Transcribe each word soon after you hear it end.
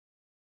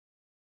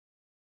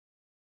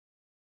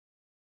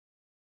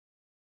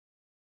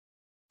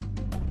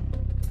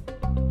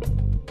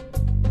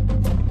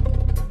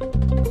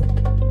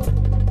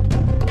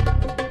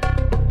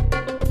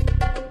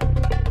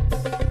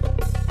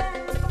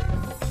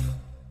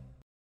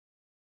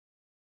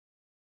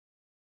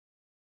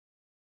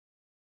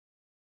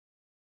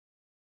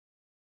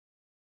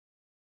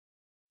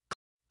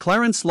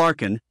Clarence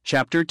Larkin,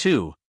 Chapter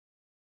 2.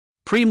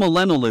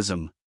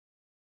 Pre-Millennalism.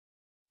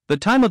 The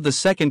time of the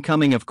second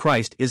coming of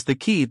Christ is the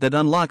key that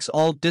unlocks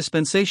all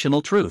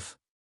dispensational truth.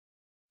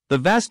 The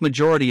vast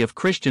majority of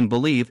Christians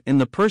believe in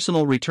the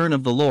personal return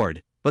of the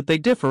Lord, but they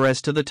differ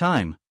as to the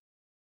time.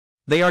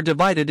 They are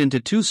divided into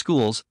two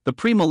schools, the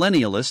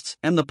premillennialists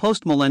and the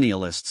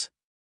postmillennialists.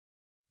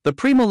 The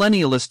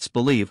premillennialists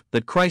believe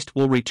that Christ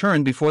will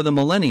return before the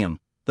millennium,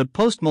 the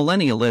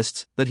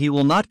postmillennialists that he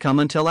will not come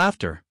until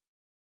after.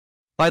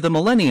 By the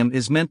millennium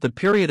is meant the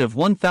period of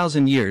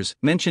 1,000 years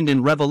mentioned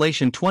in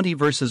Revelation 20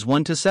 verses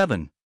 1 to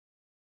 7.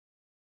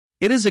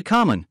 It is a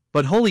common,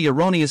 but wholly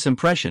erroneous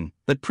impression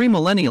that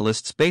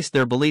premillennialists base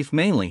their belief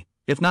mainly,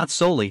 if not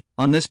solely,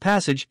 on this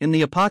passage in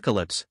the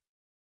Apocalypse.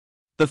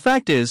 The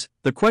fact is,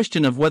 the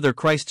question of whether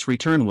Christ's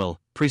return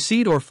will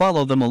precede or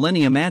follow the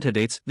millennium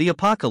antedates the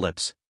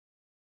Apocalypse.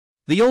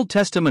 The Old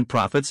Testament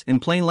prophets, in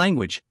plain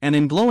language and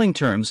in glowing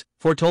terms,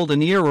 foretold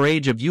an era or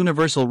age of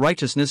universal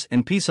righteousness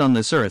and peace on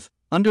this earth,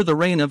 under the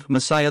reign of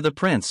Messiah the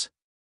Prince.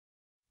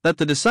 That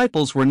the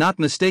disciples were not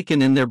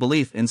mistaken in their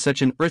belief in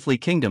such an earthly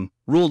kingdom,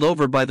 ruled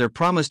over by their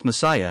promised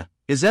Messiah,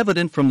 is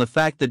evident from the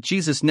fact that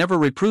Jesus never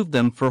reproved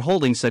them for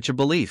holding such a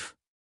belief.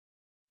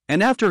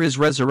 And after his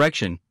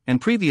resurrection, and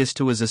previous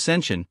to his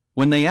ascension,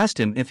 when they asked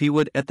him if he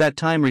would at that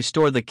time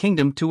restore the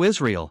kingdom to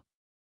Israel.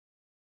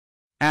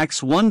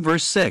 Acts 1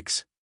 verse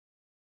 6.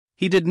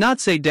 He did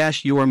not say,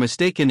 "You are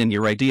mistaken in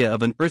your idea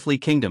of an earthly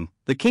kingdom.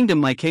 The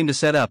kingdom I came to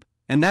set up,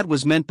 and that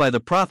was meant by the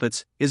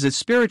prophets, is a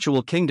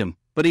spiritual kingdom,"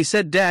 but he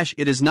said,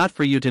 "It is not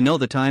for you to know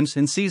the times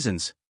and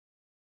seasons.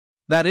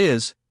 That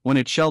is, when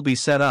it shall be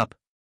set up."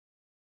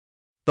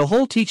 The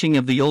whole teaching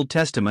of the Old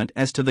Testament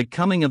as to the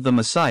coming of the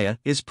Messiah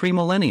is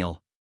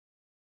premillennial.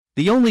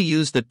 The only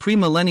use that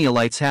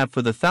premillennialites have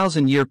for the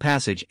 1,000-year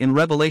passage in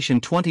Revelation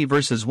 20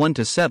 verses 1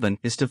 to 7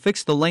 is to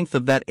fix the length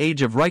of that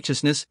age of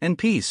righteousness and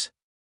peace.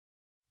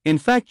 In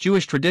fact,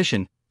 Jewish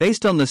tradition,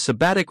 based on the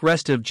sabbatic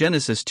rest of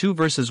Genesis 2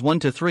 verses 1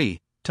 to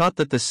 3, taught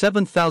that the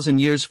 7,000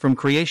 years from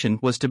creation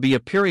was to be a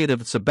period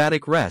of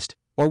sabbatic rest,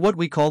 or what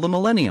we call the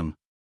millennium.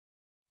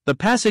 The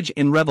passage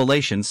in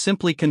Revelation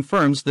simply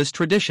confirms this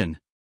tradition.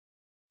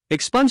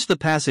 Expunge the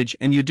passage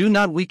and you do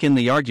not weaken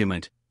the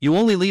argument, you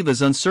only leave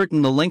as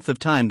uncertain the length of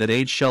time that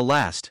age shall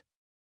last.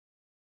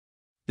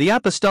 The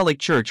Apostolic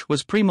Church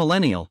was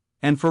premillennial,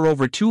 and for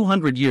over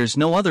 200 years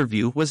no other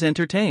view was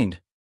entertained.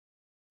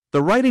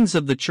 The writings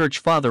of the Church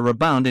Father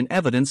abound in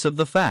evidence of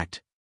the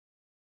fact.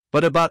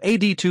 But about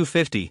AD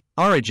 250,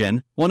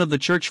 Origen, one of the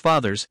Church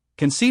Fathers,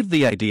 conceived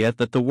the idea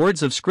that the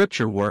words of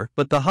Scripture were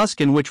but the husk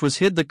in which was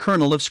hid the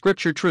kernel of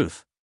Scripture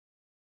truth.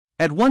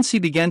 At once he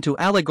began to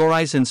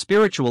allegorize and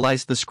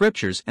spiritualize the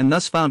Scriptures and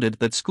thus founded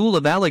that school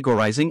of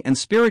allegorizing and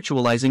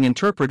spiritualizing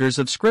interpreters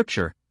of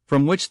Scripture,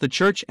 from which the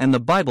Church and the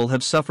Bible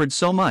have suffered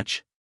so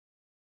much.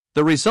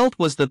 The result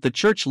was that the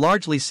Church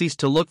largely ceased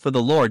to look for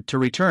the Lord to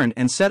return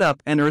and set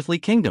up an earthly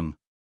kingdom.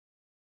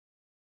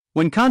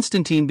 When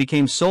Constantine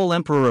became sole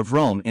emperor of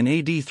Rome in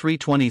AD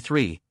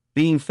 323,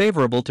 being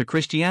favorable to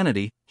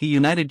Christianity, he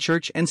united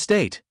church and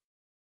state.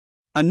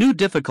 A new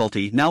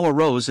difficulty now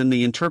arose in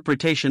the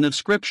interpretation of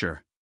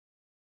Scripture.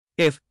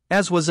 If,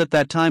 as was at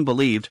that time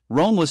believed,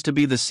 Rome was to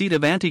be the seat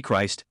of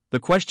Antichrist, the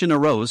question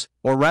arose,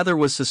 or rather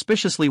was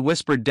suspiciously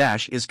whispered,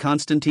 "Is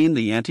Constantine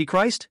the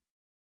Antichrist?"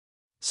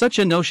 Such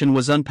a notion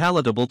was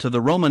unpalatable to the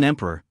Roman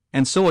emperor,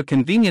 and so a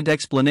convenient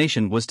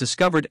explanation was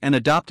discovered and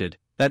adopted,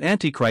 that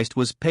Antichrist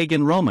was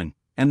pagan Roman,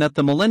 and that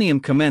the millennium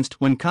commenced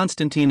when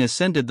Constantine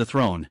ascended the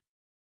throne.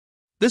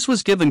 This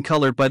was given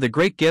color by the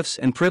great gifts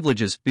and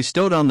privileges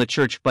bestowed on the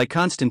Church by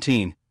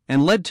Constantine,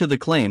 and led to the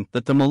claim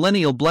that the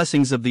millennial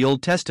blessings of the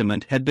Old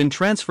Testament had been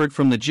transferred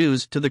from the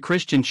Jews to the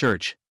Christian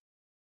Church.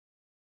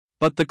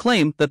 But the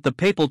claim that the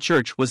Papal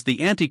Church was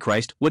the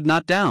Antichrist would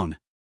not down.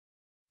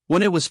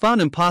 When it was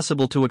found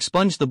impossible to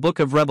expunge the book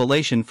of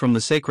Revelation from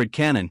the sacred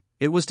canon,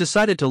 it was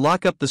decided to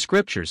lock up the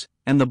Scriptures,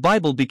 and the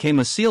Bible became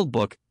a sealed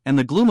book, and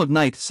the gloom of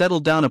night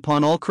settled down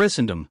upon all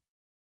Christendom.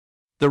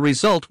 The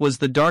result was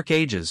the Dark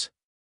Ages.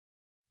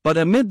 But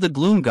amid the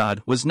gloom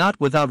God was not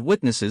without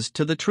witnesses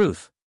to the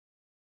truth.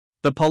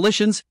 The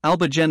Paulicians,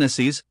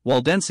 Albigenses,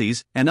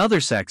 Waldenses, and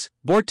other sects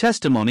bore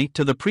testimony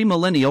to the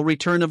premillennial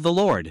return of the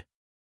Lord.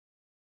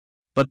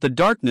 But the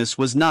darkness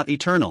was not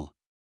eternal.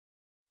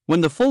 When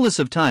the fullness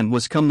of time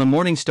was come, the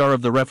morning star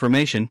of the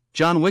Reformation,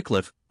 John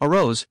Wycliffe,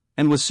 arose,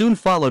 and was soon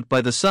followed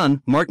by the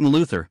sun, Martin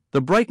Luther,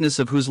 the brightness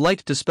of whose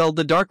light dispelled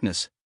the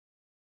darkness.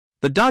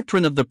 The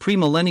doctrine of the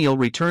premillennial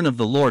return of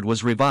the Lord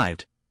was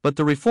revived, but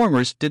the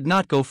reformers did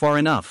not go far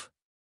enough.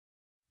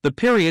 The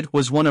period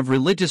was one of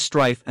religious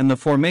strife and the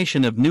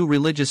formation of new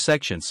religious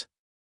sections.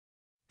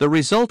 The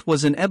result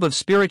was an ebb of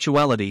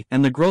spirituality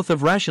and the growth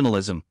of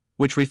rationalism,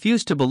 which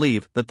refused to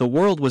believe that the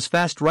world was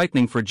fast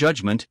ripening for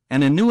judgment,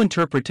 and a new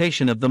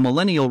interpretation of the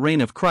millennial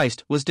reign of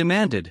Christ was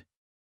demanded.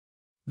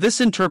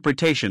 This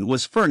interpretation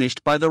was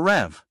furnished by the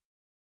Rev.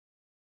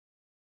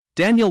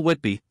 Daniel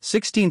Whitby,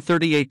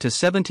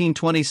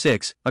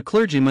 1638–1726, a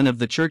clergyman of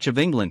the Church of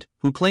England,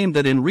 who claimed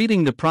that in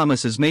reading the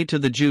promises made to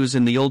the Jews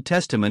in the Old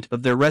Testament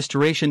of their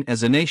restoration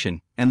as a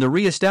nation, and the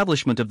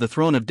re-establishment of the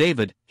throne of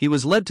David, he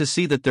was led to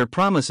see that their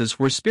promises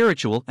were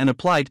spiritual and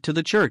applied to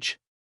the Church.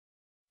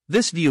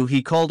 This view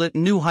he called a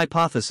new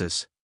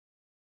hypothesis.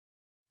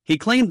 He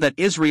claimed that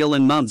Israel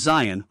and Mount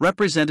Zion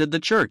represented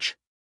the Church.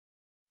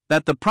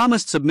 That the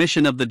promised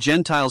submission of the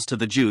Gentiles to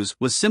the Jews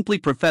was simply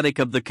prophetic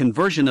of the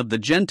conversion of the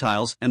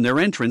Gentiles and their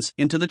entrance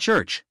into the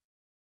Church.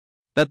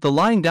 That the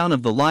lying down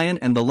of the lion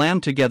and the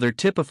lamb together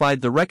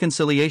typified the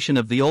reconciliation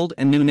of the old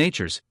and new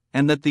natures,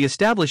 and that the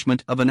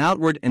establishment of an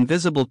outward and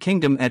visible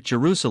kingdom at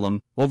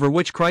Jerusalem, over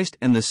which Christ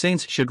and the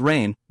saints should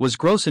reign, was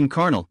gross and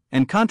carnal,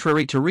 and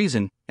contrary to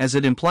reason, as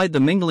it implied the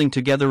mingling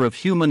together of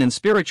human and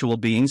spiritual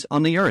beings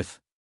on the earth.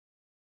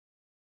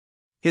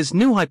 His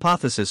new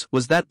hypothesis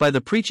was that by the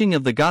preaching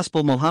of the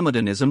gospel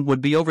Mohammedanism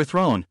would be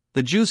overthrown,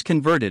 the Jews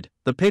converted,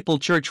 the papal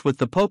church with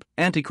the Pope,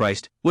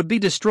 Antichrist, would be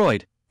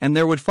destroyed, and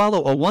there would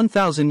follow a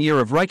 1,000 year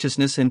of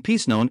righteousness and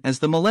peace known as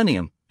the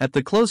millennium, at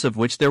the close of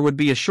which there would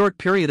be a short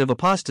period of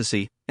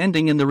apostasy,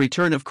 ending in the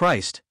return of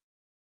Christ.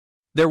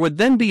 There would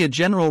then be a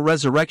general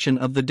resurrection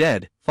of the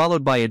dead,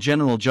 followed by a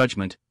general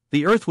judgment.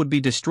 The earth would be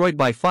destroyed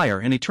by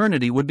fire and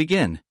eternity would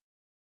begin.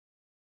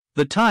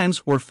 The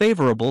times were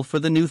favorable for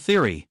the new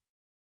theory.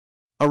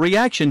 A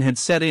reaction had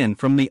set in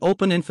from the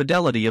open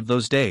infidelity of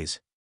those days.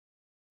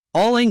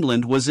 All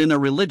England was in a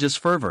religious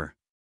fervor.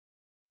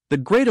 The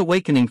Great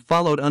Awakening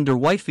followed under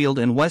Whitefield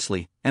and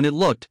Wesley, and it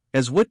looked,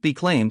 as Whitby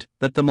claimed,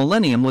 that the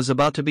millennium was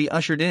about to be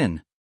ushered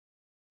in.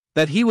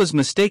 That he was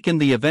mistaken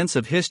the events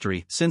of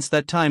history since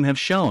that time have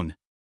shown.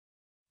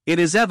 It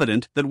is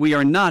evident that we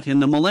are not in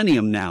the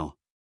millennium now.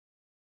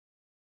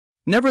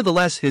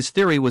 Nevertheless, his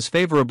theory was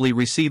favorably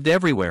received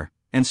everywhere,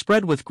 and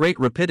spread with great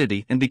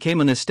rapidity and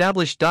became an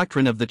established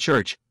doctrine of the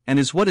Church, and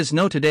is what is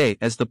known today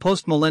as the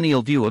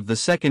postmillennial view of the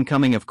second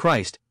coming of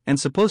Christ, and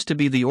supposed to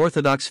be the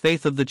orthodox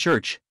faith of the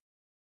Church.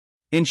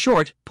 In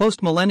short,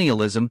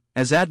 postmillennialism,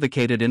 as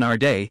advocated in our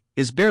day,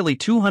 is barely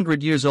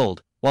 200 years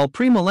old, while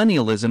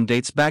premillennialism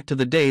dates back to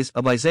the days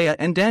of Isaiah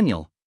and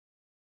Daniel.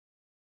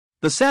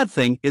 The sad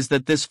thing is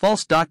that this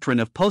false doctrine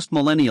of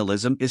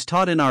postmillennialism is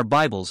taught in our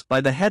Bibles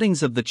by the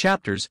headings of the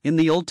chapters in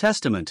the Old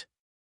Testament.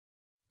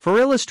 For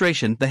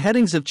illustration, the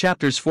headings of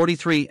chapters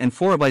 43 and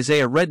 4 of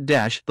Isaiah read,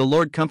 "The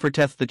Lord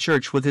comforteth the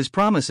church with his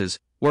promises,"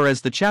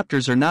 whereas the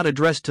chapters are not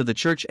addressed to the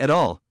church at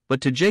all,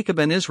 but to Jacob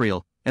and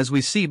Israel, as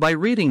we see by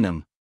reading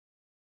them.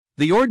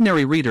 The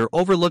ordinary reader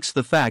overlooks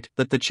the fact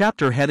that the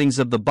chapter headings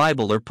of the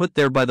Bible are put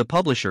there by the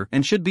publisher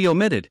and should be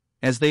omitted,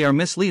 as they are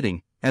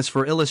misleading, as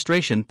for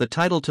illustration the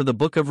title to the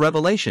book of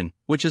Revelation,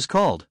 which is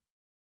called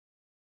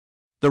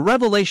The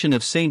Revelation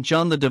of St.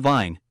 John the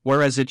Divine,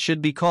 whereas it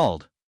should be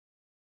called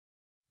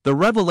The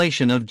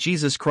Revelation of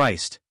Jesus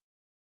Christ.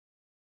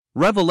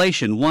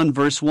 Revelation 1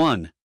 verse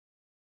 1.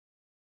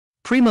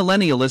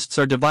 Premillennialists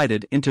are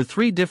divided into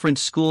three different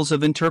schools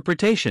of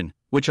interpretation,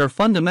 which are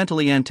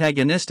fundamentally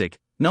antagonistic,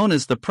 known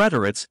as the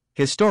preterists,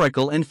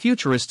 historical and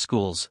futurist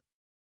schools.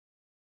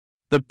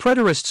 The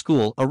preterist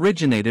school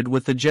originated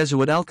with the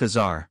Jesuit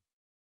Alcazar.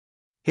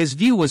 His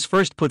view was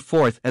first put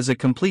forth as a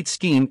complete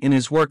scheme in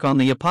his work on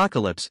the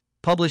Apocalypse,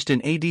 published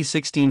in AD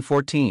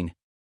 1614.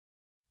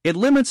 It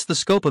limits the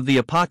scope of the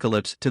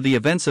Apocalypse to the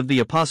events of the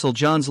Apostle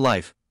John's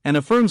life, and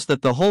affirms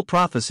that the whole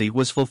prophecy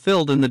was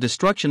fulfilled in the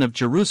destruction of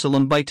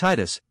Jerusalem by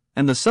Titus,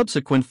 and the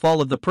subsequent fall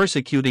of the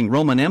persecuting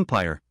Roman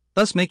Empire,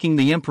 thus making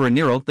the Emperor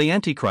Nero the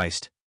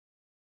Antichrist.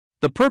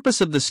 The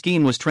purpose of the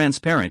scheme was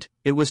transparent: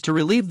 it was to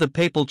relieve the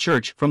papal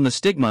church from the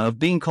stigma of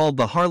being called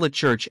the harlot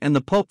church and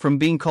the pope from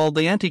being called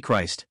the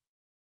Antichrist.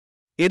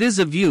 It is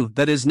a view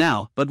that is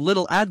now but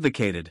little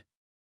advocated.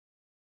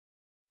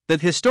 The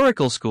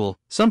historical school,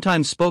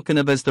 sometimes spoken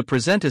of as the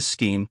presentist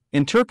scheme,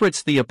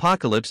 interprets the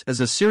Apocalypse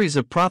as a series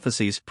of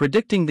prophecies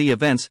predicting the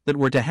events that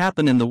were to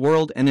happen in the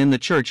world and in the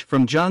church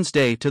from John's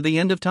day to the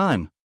end of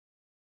time.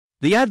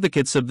 The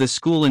advocates of this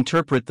school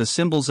interpret the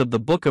symbols of the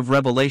book of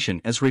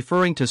Revelation as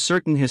referring to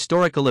certain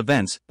historical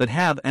events that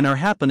have and are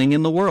happening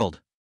in the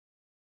world.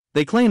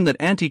 They claim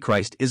that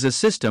Antichrist is a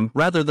system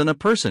rather than a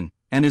person,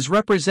 and is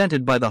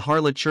represented by the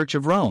harlot church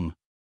of Rome.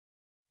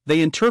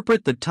 They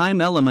interpret the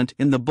time element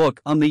in the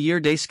book on the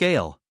year-day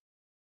scale.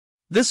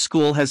 This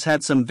school has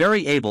had some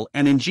very able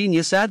and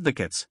ingenious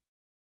advocates.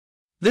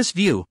 This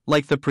view,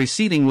 like the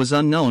preceding, was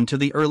unknown to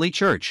the early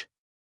church.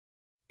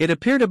 It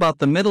appeared about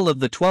the middle of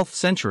the 12th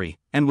century,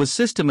 and was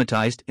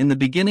systematized in the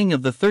beginning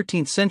of the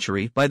 13th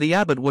century by the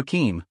abbot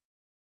Joachim.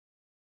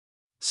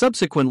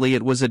 Subsequently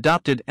it was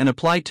adopted and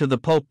applied to the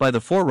Pope by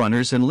the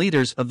forerunners and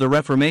leaders of the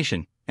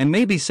Reformation, and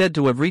may be said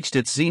to have reached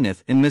its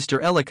zenith in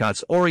Mr.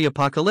 Ellicott's Ore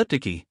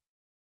Apocalyptici.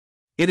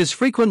 It is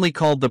frequently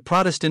called the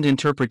Protestant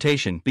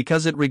interpretation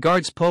because it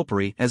regards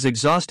popery as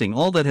exhausting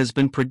all that has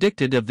been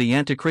predicted of the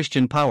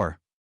anti-Christian power.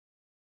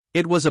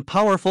 It was a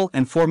powerful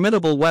and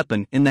formidable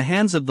weapon in the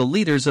hands of the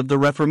leaders of the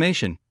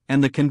Reformation,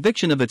 and the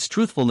conviction of its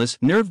truthfulness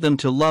nerved them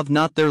to love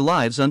not their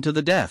lives unto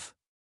the death.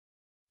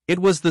 It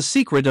was the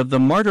secret of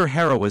the martyr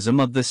heroism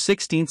of the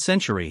 16th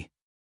century.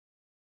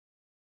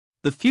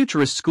 The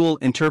futurist school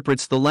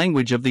interprets the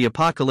language of the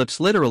apocalypse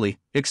literally,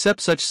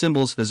 accepts such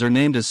symbols as are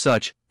named as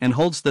such, and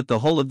holds that the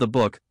whole of the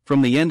book,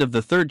 from the end of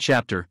the 3rd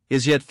chapter,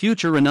 is yet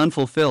future and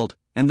unfulfilled,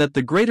 and that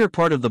the greater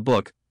part of the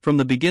book, from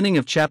the beginning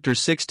of chapter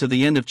 6 to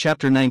the end of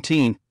chapter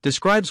 19,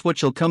 describes what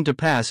shall come to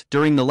pass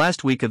during the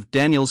last week of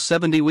Daniel's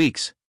 70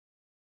 weeks.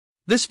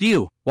 This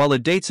view, while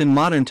it dates in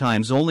modern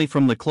times only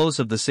from the close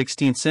of the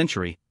 16th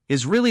century,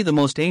 is really the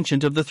most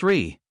ancient of the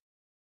three.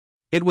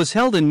 It was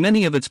held in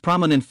many of its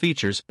prominent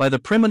features by the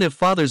primitive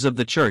fathers of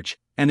the Church,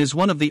 and is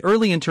one of the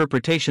early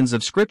interpretations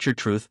of Scripture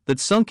truth that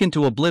sunk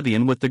into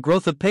oblivion with the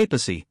growth of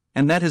papacy,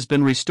 and that has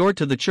been restored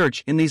to the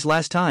Church in these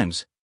last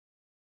times.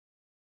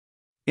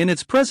 In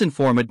its present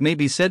form, it may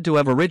be said to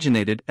have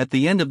originated at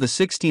the end of the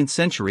 16th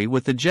century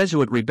with the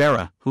Jesuit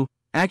Ribera, who,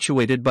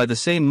 actuated by the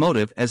same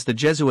motive as the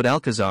Jesuit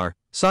Alcazar,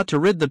 sought to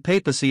rid the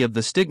papacy of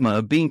the stigma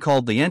of being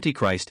called the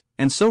Antichrist,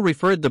 and so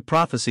referred the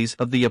prophecies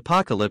of the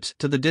apocalypse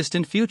to the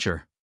distant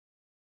future.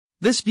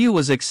 This view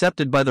was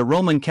accepted by the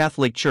Roman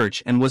Catholic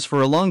Church and was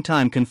for a long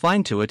time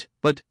confined to it,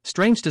 but,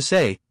 strange to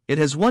say, it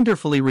has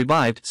wonderfully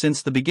revived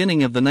since the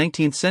beginning of the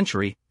 19th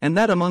century, and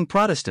that among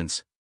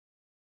Protestants.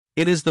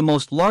 It is the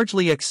most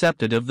largely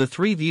accepted of the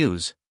three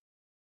views.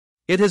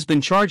 It has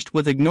been charged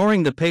with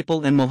ignoring the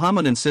papal and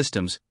Mohammedan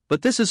systems,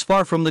 but this is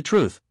far from the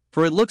truth,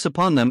 for it looks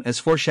upon them as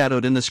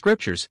foreshadowed in the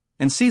Scriptures,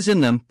 and sees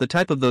in them the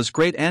type of those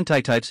great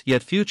antitypes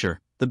yet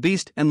future, the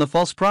beast and the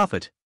false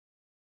prophet.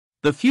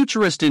 The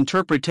futurist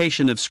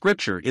interpretation of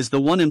Scripture is the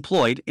one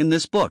employed in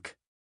this book.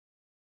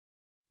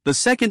 The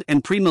second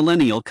and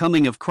premillennial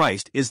coming of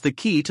Christ is the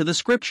key to the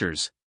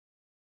Scriptures.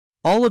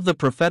 All of the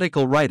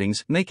prophetical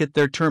writings make it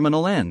their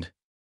terminal end.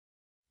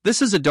 This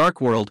is a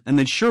dark world, and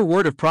the sure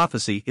word of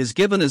prophecy is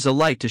given as a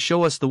light to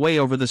show us the way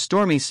over the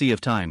stormy sea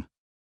of time.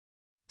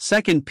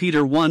 2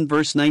 Peter 1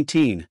 verse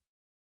 19.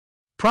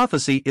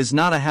 Prophecy is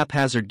not a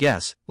haphazard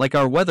guess, like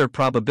our weather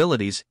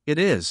probabilities, it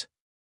is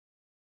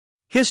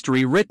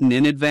history written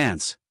in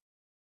advance.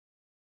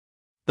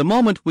 The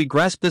moment we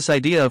grasp this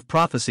idea of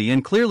prophecy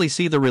and clearly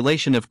see the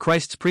relation of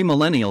Christ's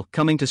premillennial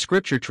coming to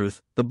Scripture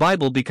truth, the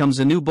Bible becomes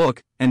a new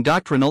book, and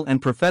doctrinal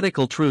and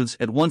prophetical truths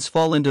at once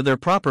fall into their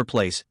proper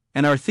place,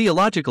 and our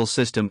theological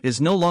system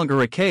is no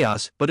longer a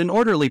chaos but an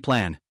orderly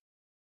plan.